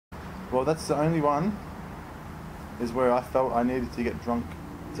Well, that's the only one is where I felt I needed to get drunk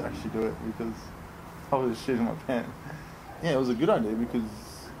to actually do it because I was just shitting my pants. Yeah, it was a good idea because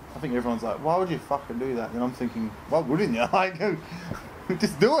I think everyone's like, why would you fucking do that? And I'm thinking, why wouldn't you? Like,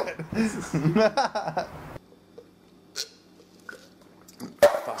 just do it.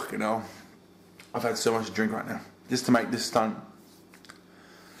 Fucking hell. I've had so much to drink right now. Just to make this stunt.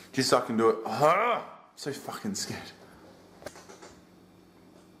 Just so I can do it. I'm so fucking scared.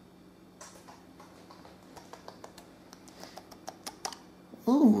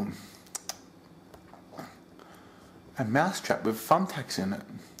 Ooh. A mousetrap with thumbtacks in it.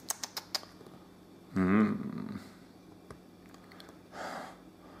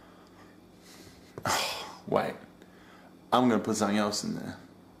 Oh, wait. I'm gonna put something else in there.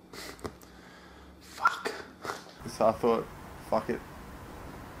 Fuck. So I thought, fuck it.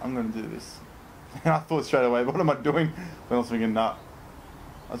 I'm gonna do this. And I thought straight away, what am I doing? Then I was thinking, nah.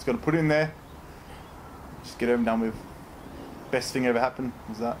 I just gotta put it in there. Just get it over and done with. Best thing ever happened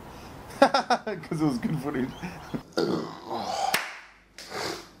was that. Because it was good footage.